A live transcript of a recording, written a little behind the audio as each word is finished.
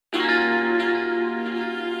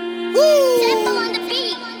Woo!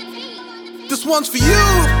 This one's for you.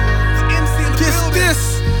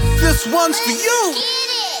 This one's for you.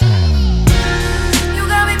 You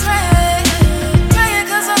got me praying, praying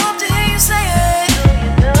 'cause I hope to hear you say it.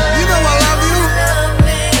 You know I love you. Love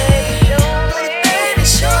me, baby,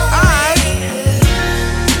 show me.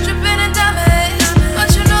 Dripping in diamonds, but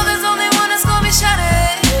you know there's only one that's gonna be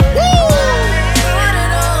shining. Woo! Put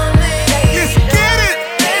it on me. Let's get it.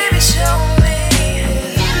 Baby, show me.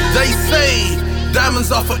 They say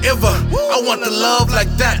diamonds are forever. I want to love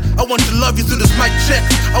like that. I want to love you through this mic check.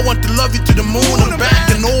 I want to love you to the moon and back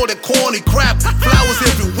and all that corny crap. Flowers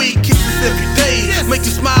every week, kisses every day, make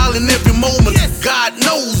you smile in every moment. God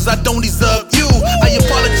knows I don't deserve you. I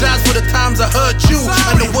apologize for the times I hurt you,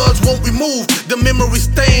 and the words won't remove the memory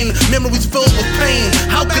stain. Memories filled with pain.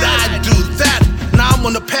 How could I do that? Now I'm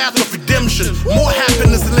on the path of redemption. More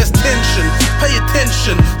happiness and less tension. Pay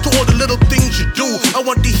attention to all the little things you do. I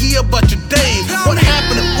want to hear about your day. What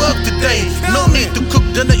happened at work today? No need to cook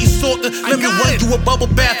dinner, eat salted. Let me run you a bubble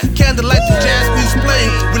bath. Candlelight and jazz music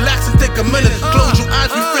playing. Relax and take a minute. Close your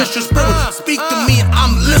eyes, refresh your spirit. Speak to me,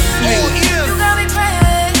 I'm listening. You got me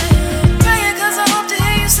praying, praying 'cause I hope to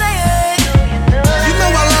hear you say it. You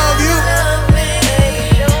know I love you. Love me,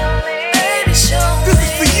 baby, show me. This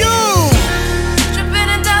is for you. Dripping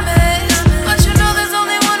in diamonds, but you know there's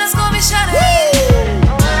only one that's gonna be shining.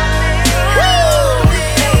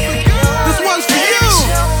 This one's for you.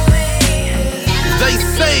 They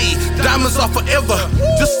say diamonds are forever,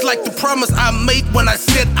 just like the promise I made when I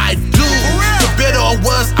said I do. For better or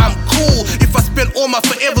worse, I'm cool. If I spend all my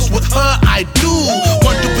forevers with her, I do.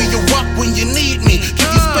 Want to be your rock when you need me.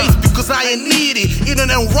 Give you space because I ain't needy.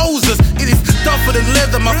 Eating on roses, it is tougher than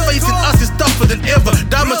leather. My faith in us is tougher than ever.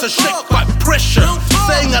 Diamonds are shaped by pressure.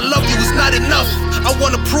 Saying I love you is not enough. I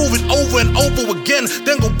wanna prove it over and over again.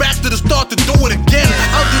 Then go back to the start to do it again.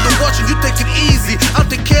 I'll do the watching, you take it easy. I'll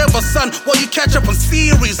take care of our son while you catch up on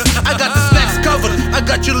series. I got the snacks covered. I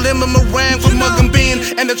got your lemon meringue from mug and bean,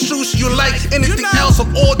 and the truth you like. Anything else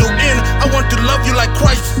I'll order in. I want to love you like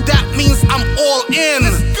Christ. That